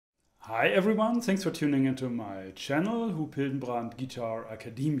Hi everyone, thanks for tuning into my channel, Huub Hildenbrand Guitar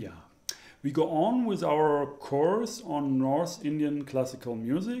Academia. We go on with our course on North Indian classical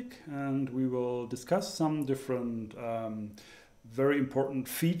music, and we will discuss some different very important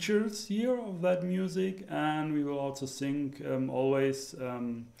features here of that music, and we will also think always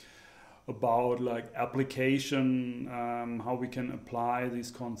about like application, how we can apply these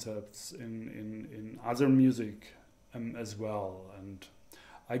concepts in other music as well. And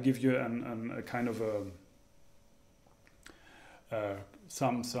I give you a kind of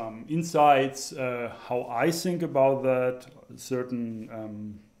some insights how I think about that,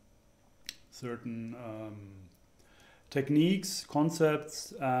 certain techniques,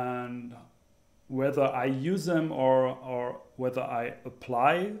 concepts, and whether I use them or whether I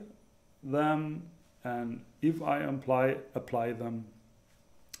apply them, and if I apply them,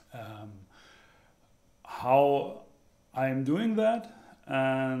 how I am doing that.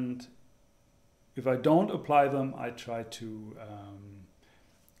 And if I don't apply them, I try to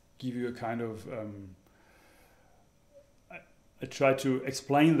give you a kind of, I try to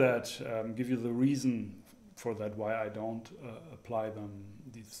explain that, give you the reason for that, why I don't apply them,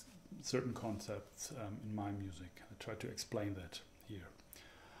 these certain concepts in my music. I try to explain that here.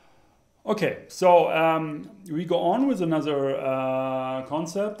 Okay, so we go on with another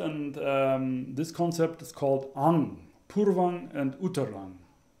concept, and this concept is called Ang. Purvang and Uttarang.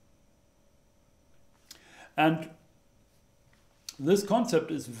 And this concept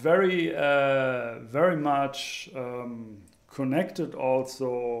is very much connected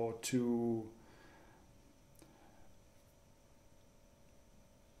also to,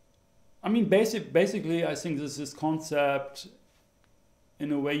 I mean, basically I think this concept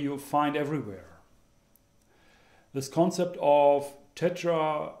in a way you find everywhere. This concept of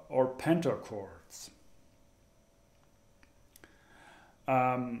tetra or pentachords.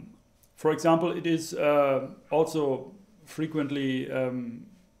 For example, it is also frequently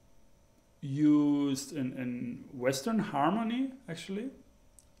used in Western harmony, actually,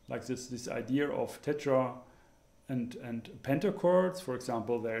 like this idea of tetra and pentachords. For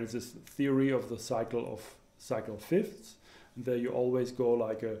example, there is this theory of the cycle fifths, and there you always go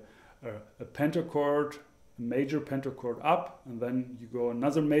like a pentachord, a major pentachord up, and then you go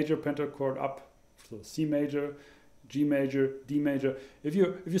another major pentachord up, so C major, G major, D major. If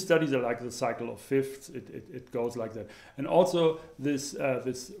you study the cycle of fifths, it goes like that. And also this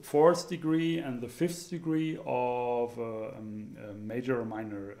fourth degree and the fifth degree of major or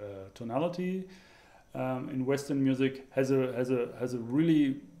minor tonality in Western music has a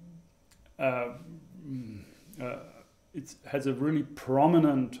really it has a really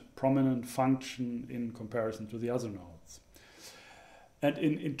prominent function in comparison to the other notes. And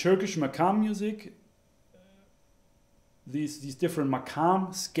in Turkish makam music, these different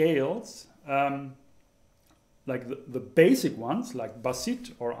makam scales, like the basic ones, like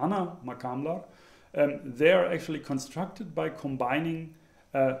basit or ana makamlar, they are actually constructed by combining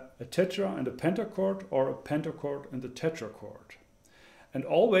a tetra and a pentachord, or a pentachord and a tetrachord. And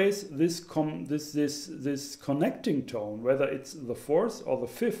always this connecting tone, whether it's the fourth or the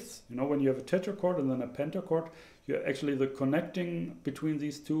fifth, you know, when you have a tetrachord and then a pentachord, you're actually the connecting between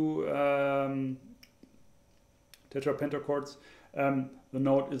these two tetrapentachords, the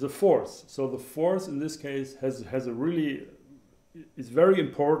note is a fourth. So the fourth in this case has a really, it's very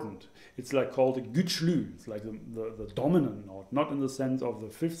important. It's like called a güçlü. It's like the dominant note, not in the sense of the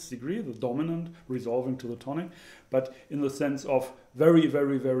fifth degree, the dominant resolving to the tonic, but in the sense of very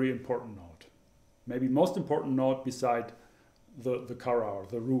important note. Maybe most important note beside the kara,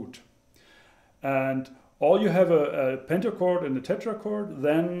 the root. And all you have a pentachord and a tetrachord,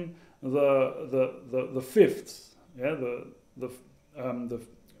 then the fifths. Yeah, the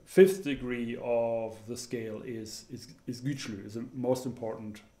fifth degree of the scale is güçlü, is the most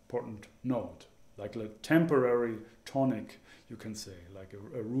important note, like a temporary tonic, you can say, like a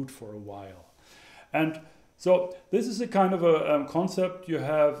root for a while. And so this is a kind of a concept you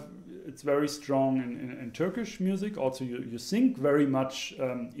have. It's very strong in Turkish music. Also, you think very much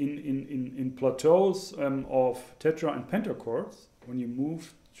in plateaus of tetra and pentachords when you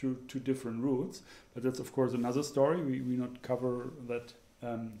move to different roots, but that's of course another story. We not cover that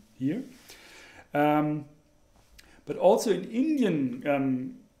here. But also in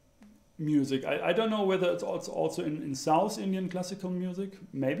Indian music, I don't know whether it's also in South Indian classical music.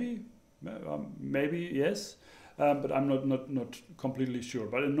 Maybe yes, but I'm not completely sure.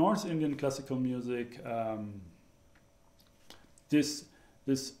 But in North Indian classical music, this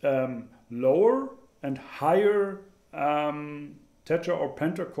lower and higher tetra or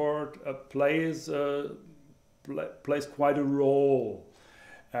pentachord plays quite a role.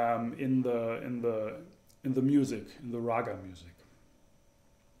 in the music, in the raga music.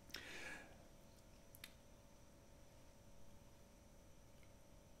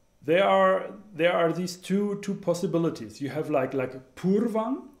 There are these two possibilities. You have like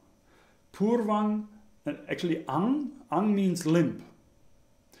purvang, and actually ang means limb.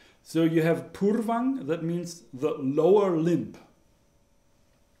 So you have purvang, that means the lower limb.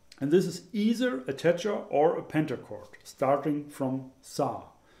 And this is either a tetra or a pentachord, starting from sa.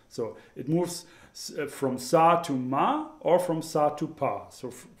 So it moves from sa to ma or from sa to pa.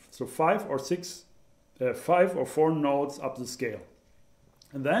 So 5 or 4 notes up the scale.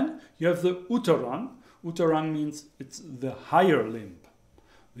 And then you have the uttarang. Uttarang means it's the higher limb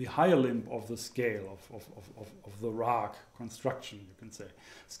of the scale of the rag construction, you can say,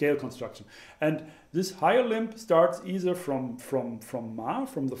 scale construction. And this higher limb starts either from ma,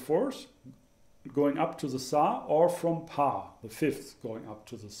 from the fourth, going up to the sa, or from pa, the fifth, going up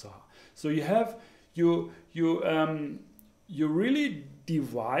to the sa. So you have you really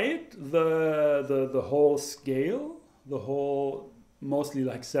divide the whole scale, the whole, mostly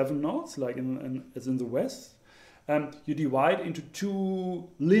like 7 notes, like as in the West. You divide into 2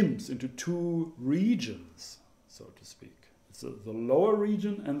 limbs, into 2 regions, so to speak. It's the lower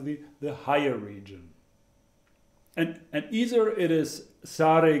region and the higher region. And either it is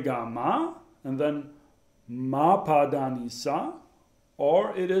sa re ga ma, and then ma pa da ni sa,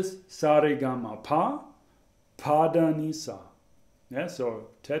 or it is sa re ga ma pa, pa da ni sa. Yeah, so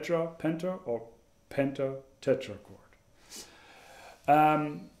tetra, penta, or penta, tetrachord.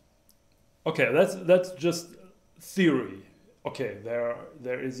 Okay, that's just theory. Okay,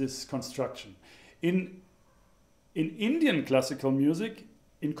 there is this construction. In Indian classical music,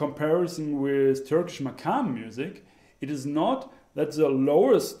 in comparison with Turkish makam music, it is not that the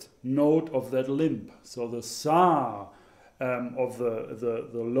lowest note of that limb, so the sa of the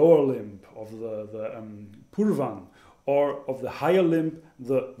lower limb of the purvang, or of the higher limb,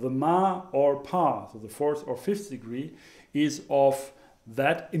 the ma or pa, so the 4th or 5th degree, is of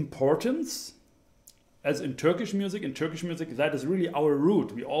that importance as in Turkish music. In Turkish music, that is really our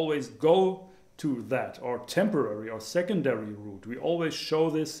root. We always go to that, or temporary or secondary root. We always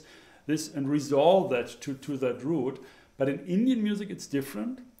show this and resolve that to that root. But in Indian music, it's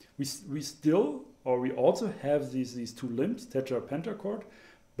different. We still, or we also have these 2 limbs, tetra, pentachord,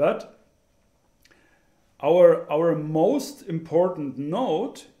 but our most important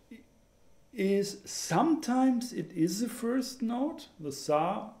note is sometimes it is the first note, the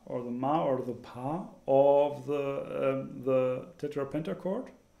sa or the ma or the pa of the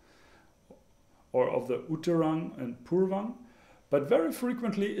tetrapentachord, or of the uttarang and purvang, but very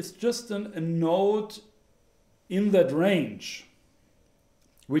frequently it's just a note in that range,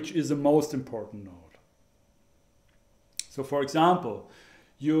 which is the most important note. So, for example,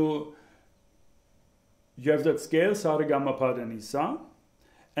 you have that scale sa re ga ma pa da ni sa.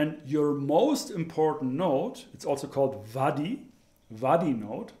 And your most important note, it's also called vadi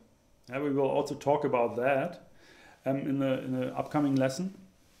note. We will also talk about that in the upcoming lesson.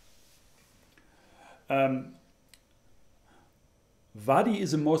 Vadi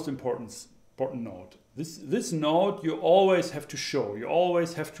is the most important note. This note you always have to show, you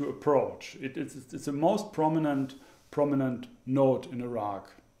always have to approach. It's the most prominent note in a rag.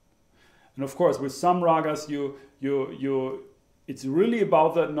 And of course, with some ragas it's really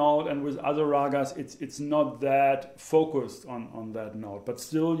about that note, and with other ragas, it's not that focused on that note. But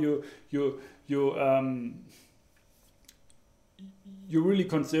still, you really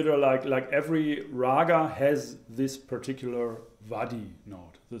consider like every raga has this particular vadi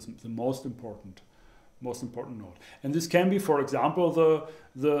note. This is the most important note. And this can be, for example, the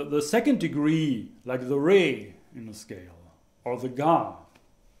 2nd degree, like the re in a scale, or the ga,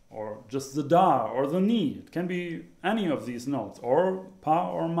 or just the da, or the ni. It can be any of these notes, or pa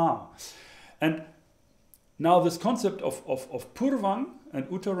or ma. And now this concept of purvang and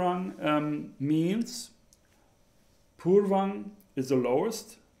uttarang means purvang is the lower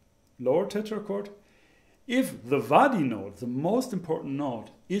tetrachord. If the vadi note, the most important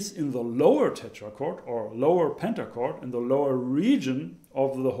note, is in the lower tetrachord or lower pentachord, in the lower region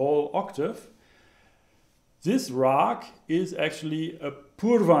of the whole octave, this rag is actually a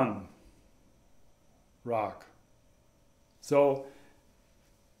purvang rag. So,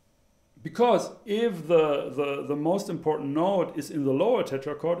 because if the most important note is in the lower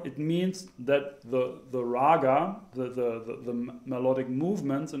tetrachord, it means that the raga, the melodic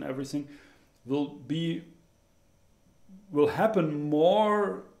movements and everything will happen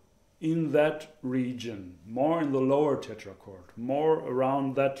more in that region, more in the lower tetrachord, more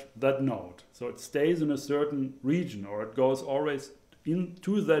around that note. So it stays in a certain region, or it goes always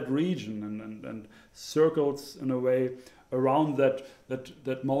into that region and circles in a way around that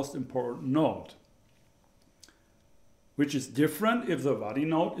most important note, which is different if the Vadi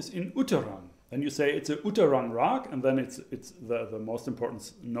note is in Uttaran. Then you say it's a Uttaran rag, and then it's the most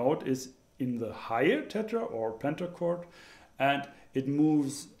important note is in the higher tetra or pentachord, and it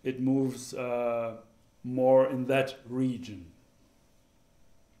moves more in that region.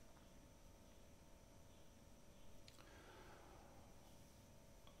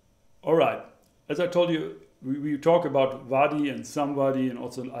 All right, as I told you, we talk about Vadi and Samvadi and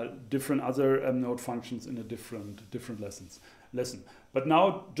also different other note functions in a different lesson. But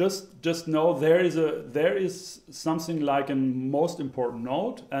now just know there is something like a most important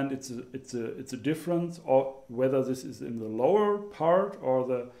note, and it's a difference of whether this is in the lower part or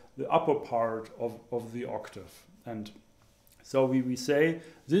the upper part of the octave. And so we say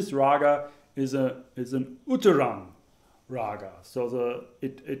this raga is an Uttaran raga. So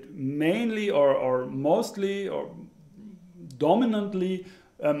it mainly or mostly or dominantly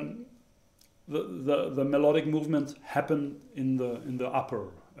the melodic movements happen in the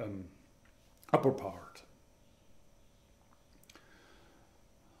upper part.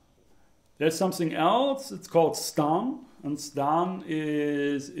 There's something else. It's called Sthan, and Sthan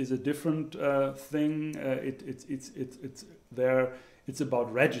is a different thing. It's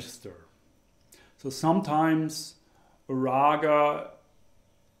about register. So sometimes a raga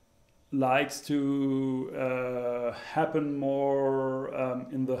likes to happen more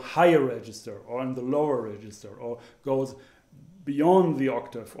in the higher register or in the lower register, or goes beyond the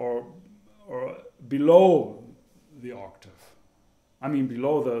octave or below the octave. I mean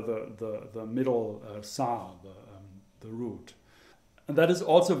below the middle sa, the root. And that is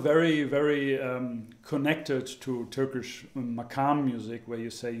also very, very connected to Turkish makam music, where you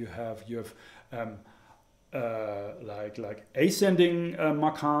say you have like ascending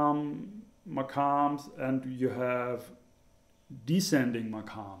makams, and you have descending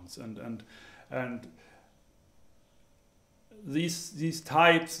makams, and these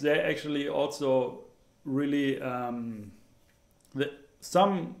types, they actually also really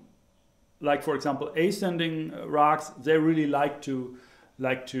some, like for example ascending rags, they really like to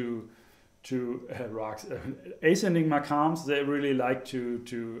rags, ascending makams, they really like to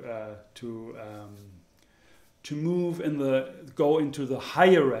move go into the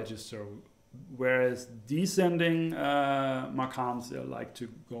higher register, whereas descending makams, they like to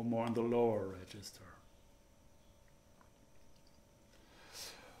go more in the lower register.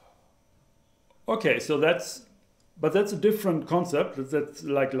 Okay, so that's a different concept. That's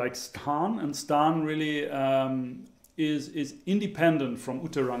like Sthan, and Sthan really is independent from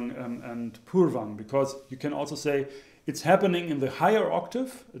Uttaran and Purvan, because you can also say it's happening in the higher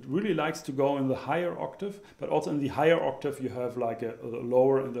octave. It really likes to go in the higher octave, but also in the higher octave you have like a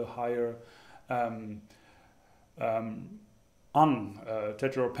lower and a higher tetra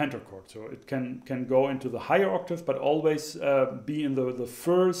or pentachord. So it can go into the higher octave, but always be in the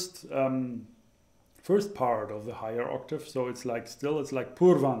first part of the higher octave. So it's like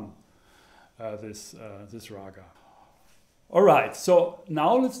Purvan, this raga. All right. So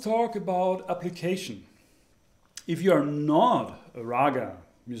now let's talk about application. If you are not a raga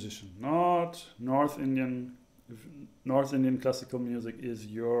musician, not North Indian, if North Indian classical music is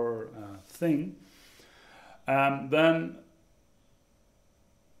your thing, then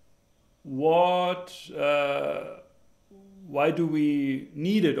why do we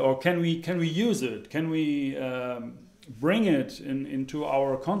need it, or can we use it? Can we bring it into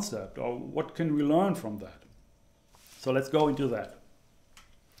our concept, or what can we learn from that? So let's go into that.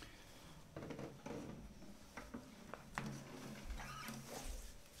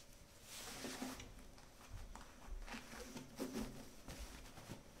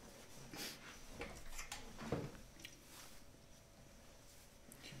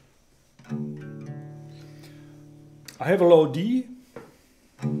 I have a low D,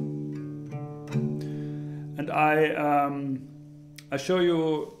 and I show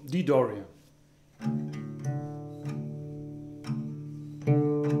you D Dorian.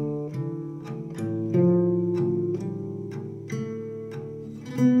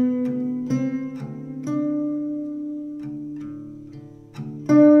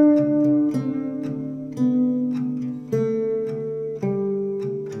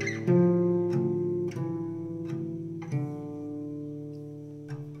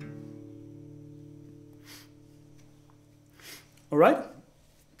 All right,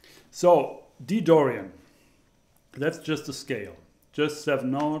 so D Dorian, that's just a scale, just 7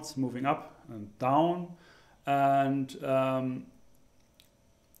 notes moving up and down, and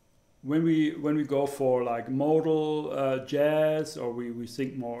when we go for like modal jazz, or we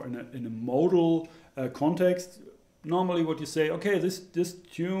think more in a modal context, normally what you say, okay, this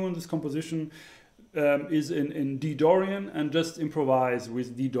tune, this composition is in D Dorian, and just improvise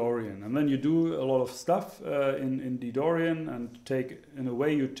with D Dorian, and then you do a lot of stuff in D Dorian, and in a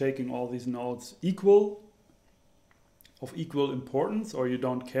way you're taking all these notes of equal importance, or you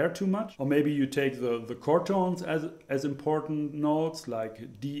don't care too much, or maybe you take the chord tones as important notes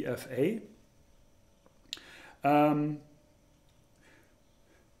like D, F, A.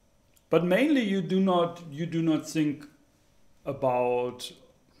 But mainly you do not think about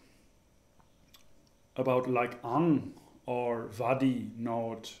like ang or vadi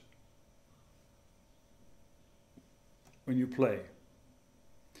note when you play.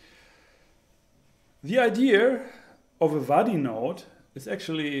 The idea of a vadi note is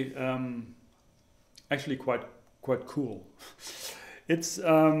actually quite cool. It's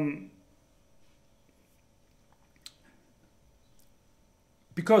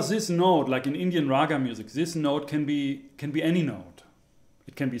because this note, like in Indian raga music, this note can be any note.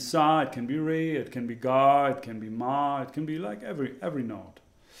 It can be sa, it can be re, it can be ga, it can be ma, it can be like every note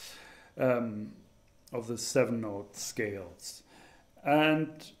of the 7-note scales. And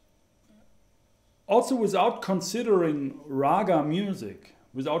also without considering raga music,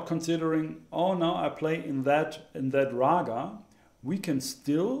 without considering, oh, now I play in that raga, we can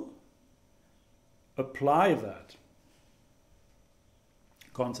still apply that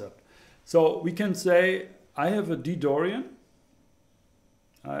concept. So we can say, I have a D Dorian.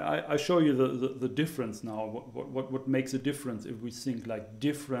 I show you the difference now, what makes a difference if we think like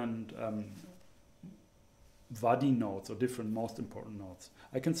different vadi notes, or different most important notes.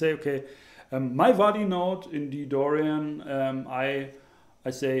 I can say, okay, my vadi note in D Dorian, I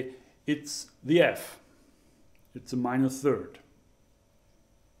say it's the F. It's a minor third.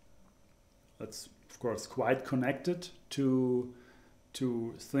 That's of course quite connected to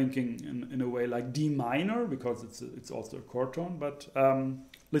thinking in a way like D minor, because it's also a chord tone. But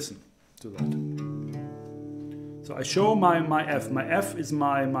listen to that. So I show my F. My F is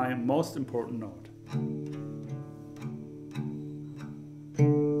my most important note.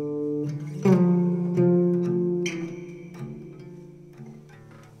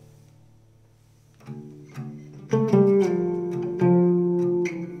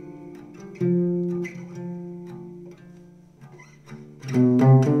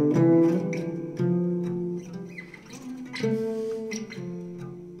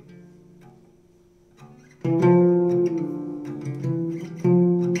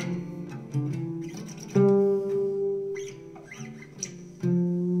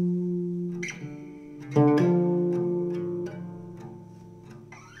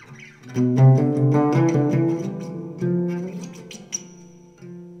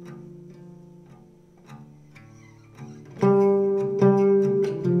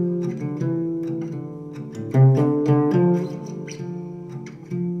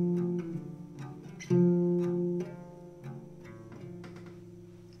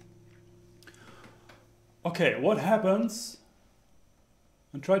 Okay, what happens?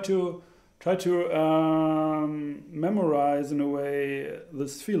 And try to memorize in a way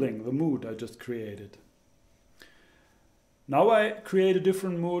this feeling, the mood I just created. Now I create a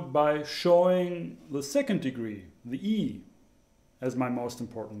different mood by showing the second degree, the E, as my most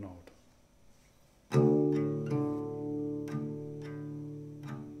important note.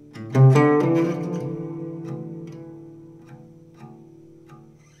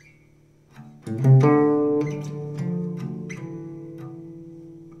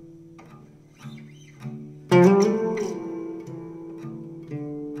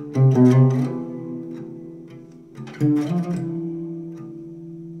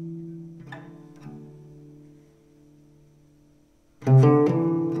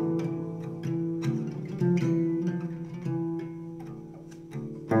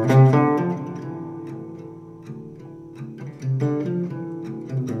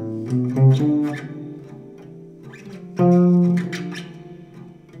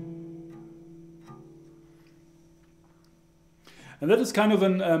 And that is kind of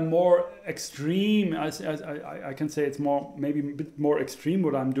a more extreme, I can say it's more, maybe a bit more extreme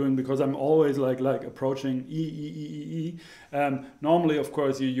what I'm doing, because I'm always like approaching E. Normally, of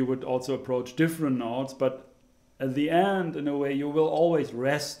course, you would also approach different notes, but at the end, in a way, you will always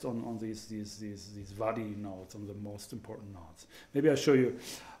rest on these vadi notes, on the most important notes. Maybe I show you,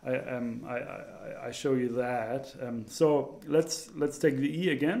 I show you that. So let's take the E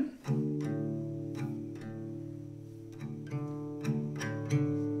again.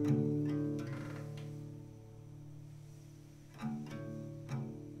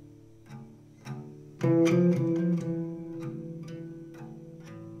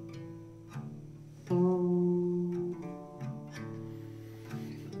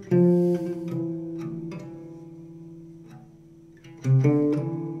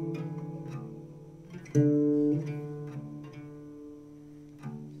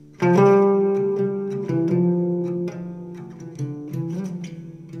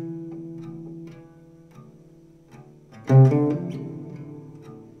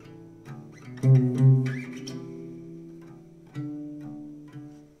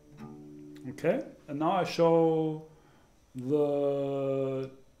 Okay, and now I show the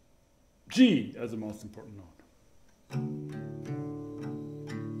G as the most important note.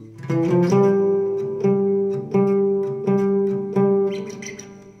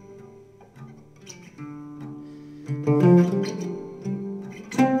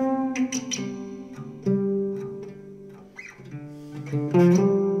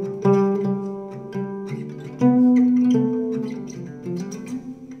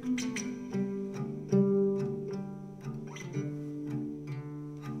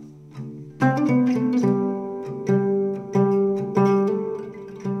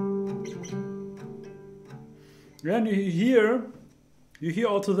 And you hear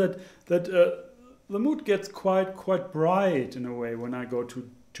also that the mood gets quite bright in a way when I go to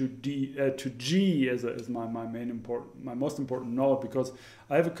G as my most important note, because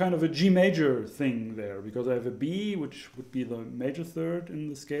I have a kind of a G major thing there, because I have a B, which would be the major third in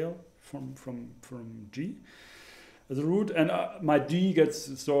the scale from G as a root, and my D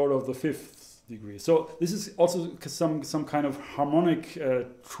gets sort of the fifth degree. So this is also some kind of harmonic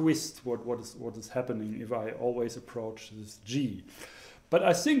twist. What is happening if I always approach this G? But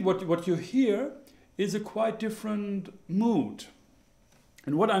I think what you hear is a quite different mood.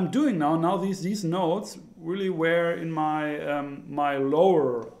 And what I'm doing now these notes really were in my my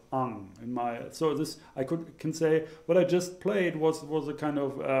lower ang. So this I can say what I just played was a kind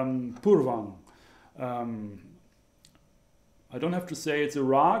of purvang. I don't have to say it's a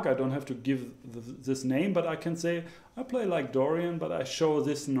rag. I don't have to give this name, but I can say I play like Dorian, but I show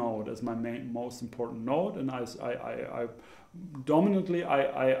this note as my most important note, and I dominantly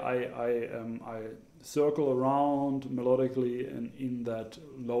I circle around melodically and in that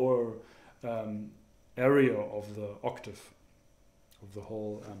lower area of the octave of the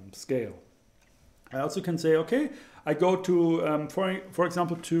whole scale. I also can say, okay, I go to for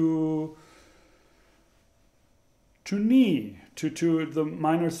example to Ni, to the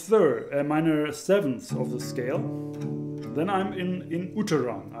minor seventh of the scale. Then I'm in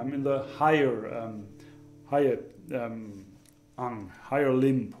Uttarang. I'm in the higher higher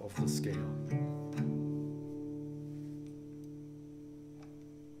limb of the scale.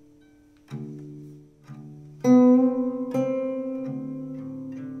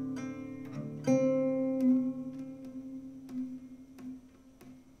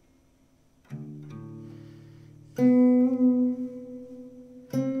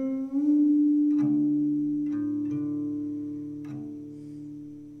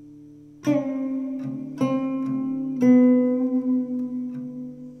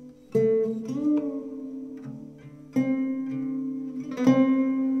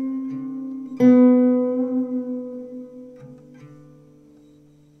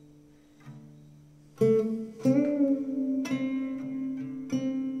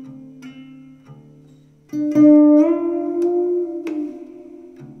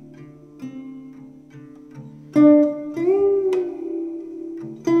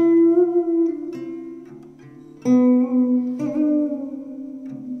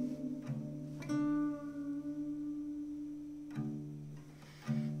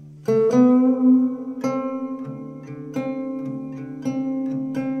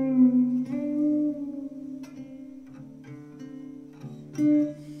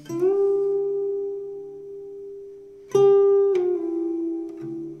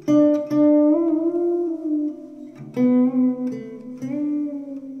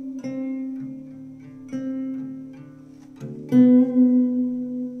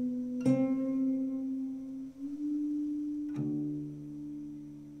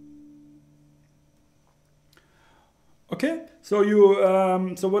 Okay, so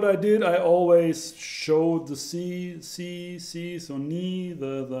so what I did, I always showed the C, so Ni,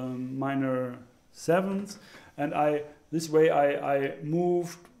 the minor sevenths, and this way I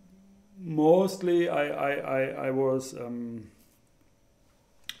moved mostly. I was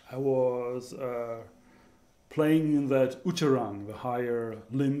playing in that Uttarang, the higher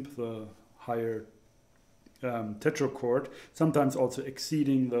limb, the higher tetrachord, sometimes also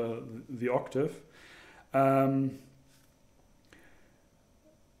exceeding the octave.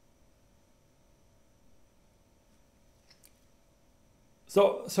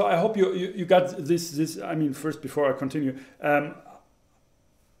 So I hope you got this. I mean, first before I continue,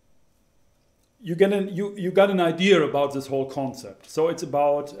 you got an idea about this whole concept. So it's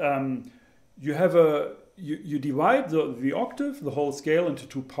about you divide the octave, the whole scale, into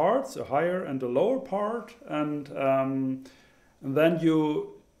two parts, a higher and a lower part, and then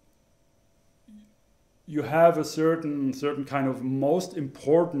you have a certain kind of most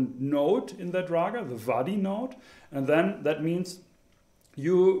important note in that raga, the vadi note, and then that means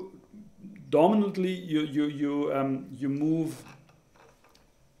you dominantly you move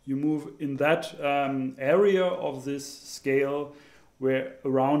in that area of this scale where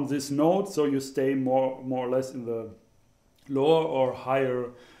around this note, so you stay more or less in the lower or higher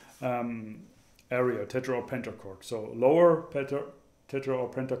area, tetra or pentachord. So lower tetra or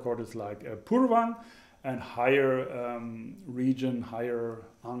pentachord is like a purvang, and higher region, higher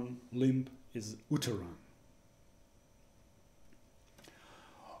limb is uttarang.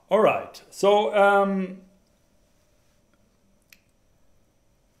 All right, so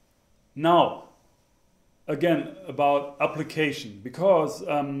now again about application, because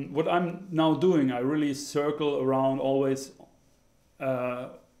what I'm now doing, I really circle around always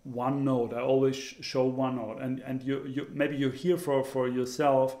one note. I always show one note, and you maybe you hear for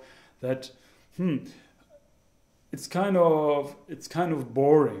yourself that it's kind of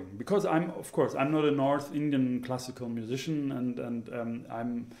boring, because I'm not a North Indian classical musician, and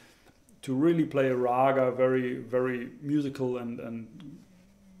I'm to really play a raga very musical and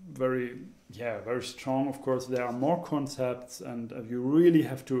very strong. Of course, there are more concepts, and you really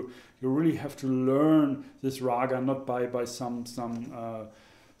have to learn this raga not by some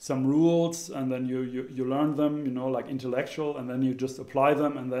rules, and then you learn them, like intellectual, and then you just apply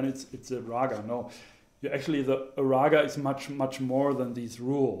them, and then it's a raga. No, a raga is much more than these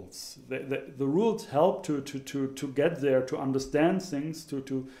rules. The rules help to get there, to understand things,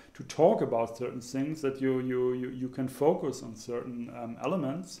 to talk about certain things, that you can focus on certain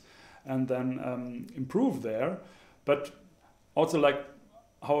elements, and then improve there. But also, like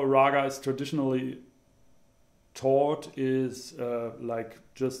how a raga is traditionally taught is like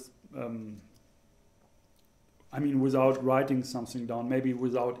just without writing something down, maybe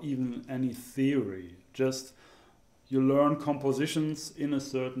without even any theory. Just you learn compositions in a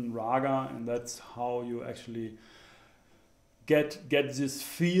certain raga, and that's how you actually get this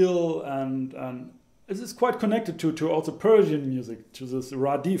feel, and this is quite connected to also Persian music, to this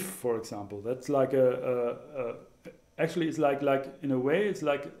radif, for example. That's like actually it's like in a way it's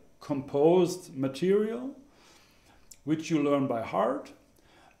like composed material which you learn by heart.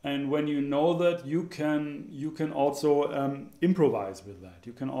 And when you know that, you can also improvise with that.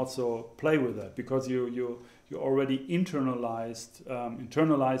 You can also play with that, because you already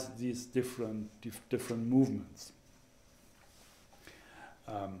internalized these different movements.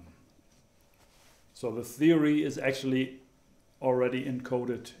 So the theory is actually already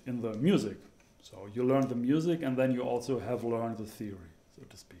encoded in the music. So you learn the music, and then you also have learned the theory, so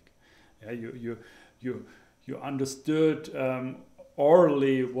to speak. Yeah, you understood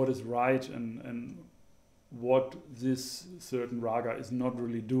orally what is right and what this certain raga is not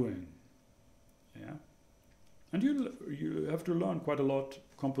really doing. Yeah, and you have to learn quite a lot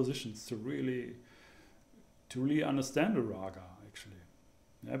compositions to really understand a raga, actually.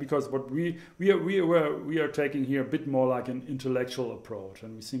 Yeah, because what we are taking here a bit more like an intellectual approach,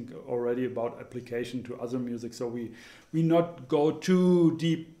 and we think already about application to other music. So we not go too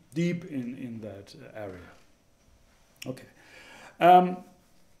deep in that area. Okay.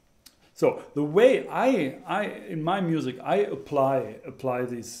 So the way I in my music I apply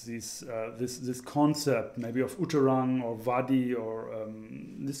this concept maybe of uttarang or vadi or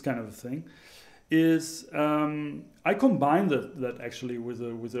this kind of thing is I combine that actually with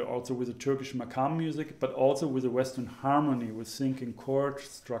a Turkish makam music, but also with a Western harmony, with thinking chord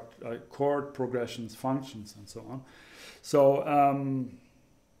progressions, functions, and so on. So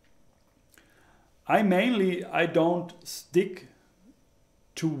I don't stick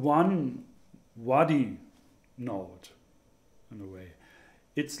to one wadi note in a way.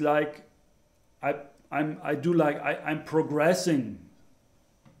 It's like I'm progressing.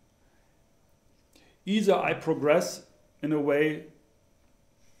 Either I progress in a way,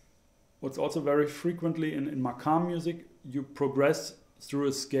 what's also very frequently in makam music, you progress through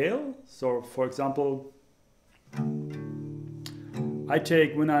a scale. So for example, I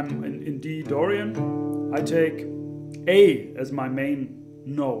take, when I'm in D Dorian, I take A as my main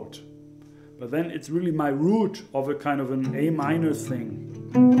note, but then it's really my root of a kind of an A minor thing.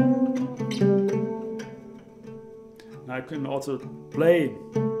 And I can also play.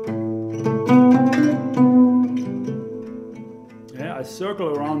 Yeah, I circle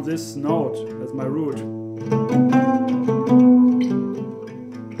around this note as my root.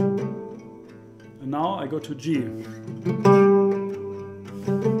 And now I go to G.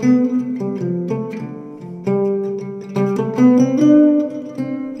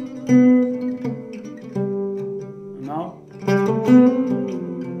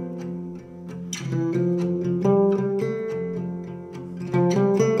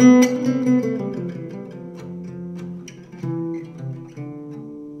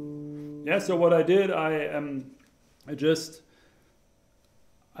 yeah, so what I did, I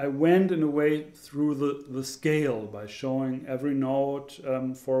went in a way through the scale by showing every note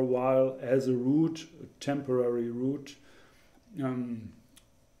for a while as a root, a temporary root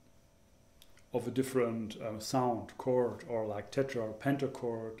of a different sound, chord, or like tetra or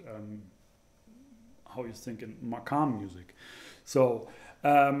pentachord, how you think in makam music. So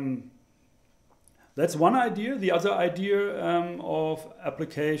that's one idea. The other idea of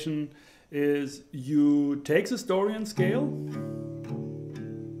application is you take the Storian scale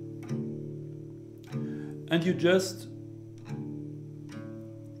and you just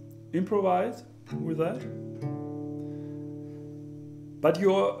improvise with that. But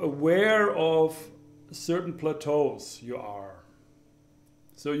you're aware of certain plateaus you are.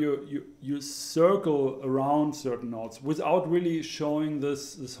 So you circle around certain notes without really showing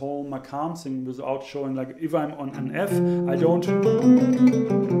this whole makam thing, without showing, like, if I'm on an F,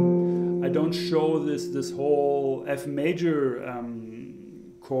 I don't show this whole F major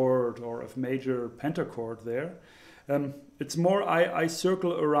chord or F major pentachord there. It's more I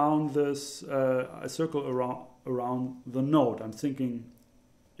circle around this. I circle around the note. I'm thinking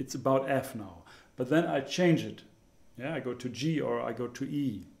it's about F now, but then I change it. Yeah, I go to G or I go to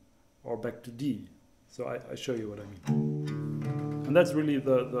E or back to D. So I show you what I mean. And that's really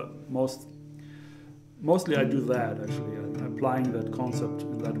the mostly I do that actually. I'm applying that concept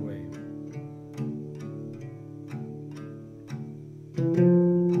in that way.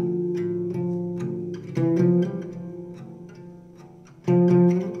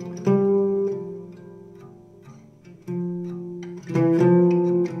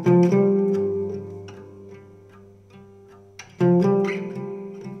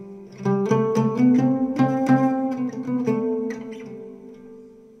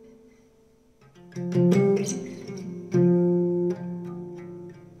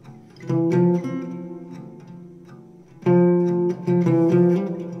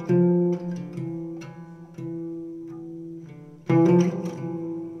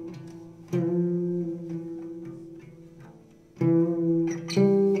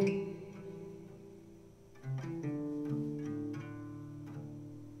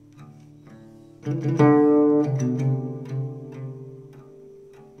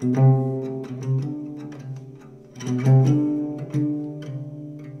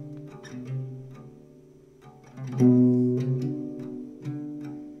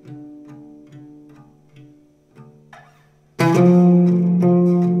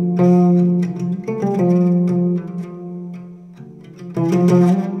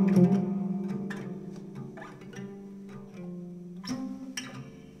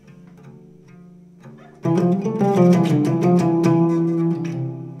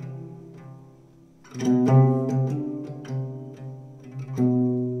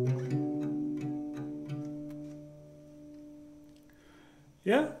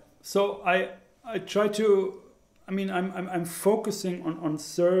 Yeah, so I try to, I mean, I'm focusing on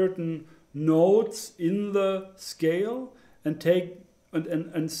certain notes in the scale and take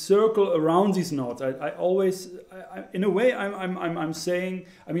and circle around these notes. I always, in a way, I'm saying,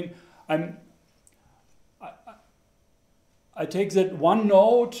 I mean, I take that one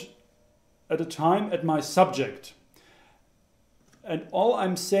note at a time at my subject, and all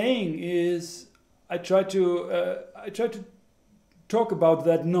I'm saying is I try to talk about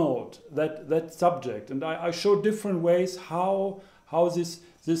that note, that subject, and I show different ways how this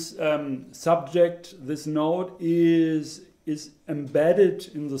subject, this note is embedded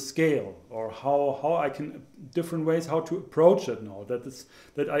in the scale, or how I can different ways how to approach that note.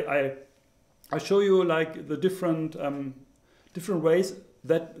 I show you like the different ways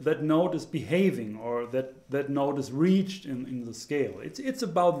that note is behaving, or that note is reached in the scale. It's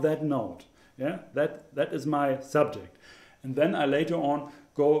about that note. Yeah, that is my subject. And then I later on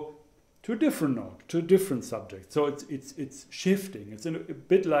go to a different note, to a different subject. So it's shifting. It's a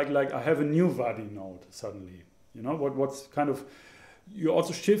bit like I have a new Vadi note suddenly. You know what's kind of, you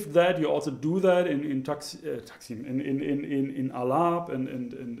also shift that. You also do that in Taksim, in Alap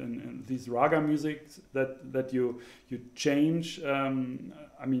and these Raga music that you change. I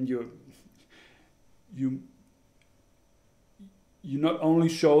mean you not only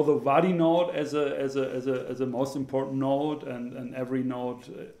show the Vadi note as a most important note, and every note,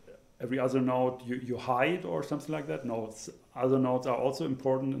 every other note you hide or something like that. No, other notes are also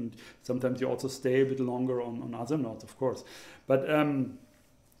important, and sometimes you also stay a bit longer on other notes, of course. But I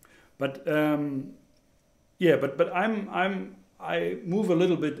move a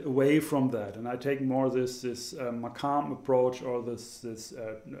little bit away from that, and I take more this makam approach, or this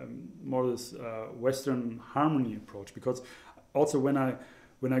Western harmony approach, because also when I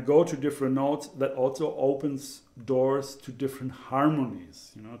when I go to different notes, that also opens doors to different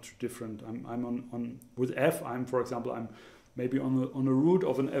harmonies, you know, to different, I'm on with F, for example, I'm maybe on the root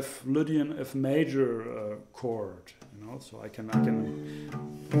of an F Lydian F major chord, you know, so I can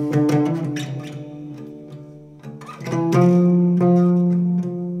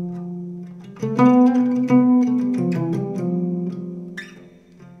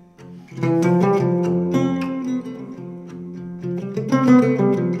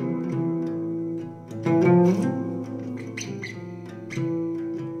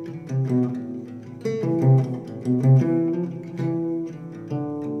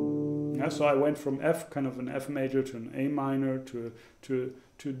so I went from F, kind of an F major, to an A minor, to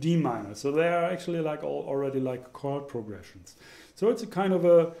D minor. So they are actually like already like chord progressions. So it's a kind of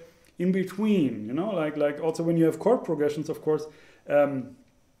a in between, you know, like also when you have chord progressions, of course,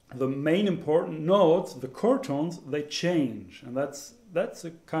 the main important notes, the chord tones, they change, and that's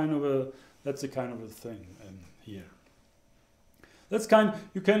a kind of a thing here. That's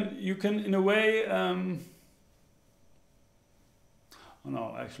you can in a way. Oh,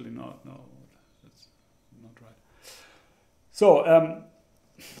 no, actually not. No, that's not right. So,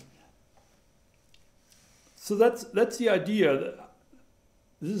 so that's the idea.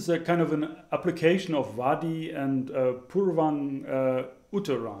 This is a kind of an application of Vadi and Purvang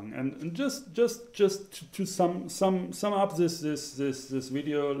Uttarang, and just to sum up this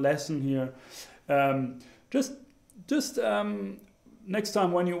video lesson here. Next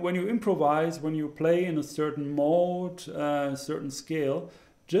time when you improvise, when you play in a certain mode, certain scale,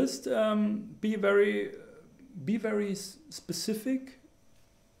 just be very specific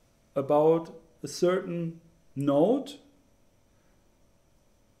about a certain note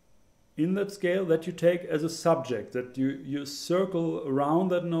in that scale that you take as a subject, that you circle around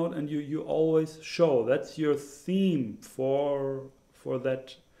that note, and you always show that's your theme for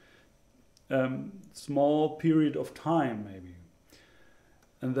that small period of time, maybe.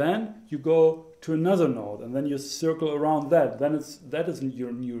 And then you go to another note, and then you circle around that. Then that is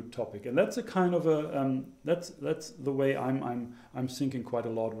your new topic, and that's a kind of a that's the way I'm thinking quite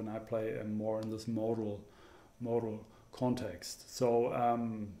a lot when I play more in this modal context. So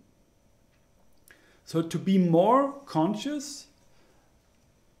so to be more conscious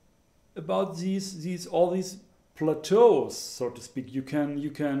about all these plateaus, so to speak, you can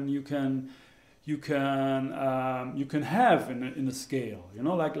have in a scale, you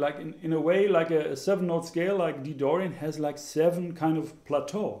know, like in a way, like a 7-note scale like D Dorian has like 7 kind of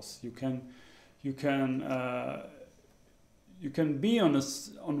plateaus. You can be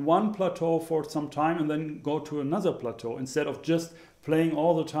on one plateau for some time and then go to another plateau, instead of just playing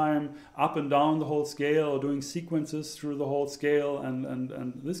all the time up and down the whole scale, or doing sequences through the whole scale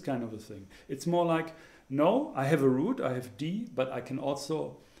and this kind of a thing. It's more like, no, I have a root, I have D, but I can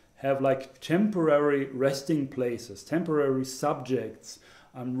also have like temporary resting places, temporary subjects.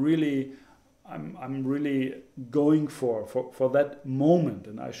 I'm really going for that moment,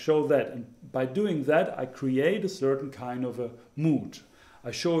 and I show that. And by doing that, I create a certain kind of a mood.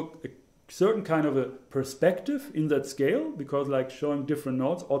 I show a certain kind of a perspective in that scale, because like showing different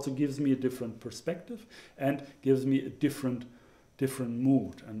notes also gives me a different perspective and gives me a different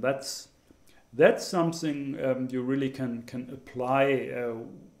mood. And that's something you really can apply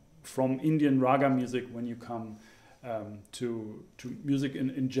from Indian raga music when you come to music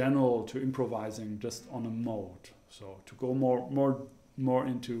in general, to improvising just on a mode. So to go more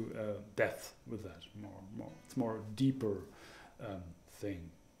into depth with that, it's more deeper thing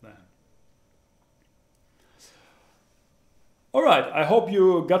then. All right, I hope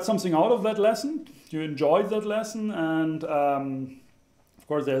you got something out of that lesson. You enjoyed that lesson, and of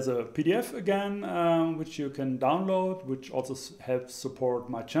course there's a PDF again which you can download, which also helps support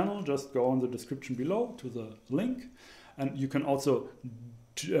my channel. Just go in the description below to the link, and you can also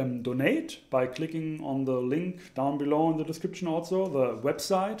donate by clicking on the link down below in the description. Also the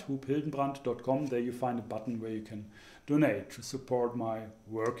website hoophildenbrand.com, there you find a button where you can donate to support my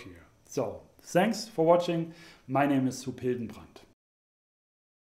work here. So thanks for watching. My name is Hoop Hildenbrand.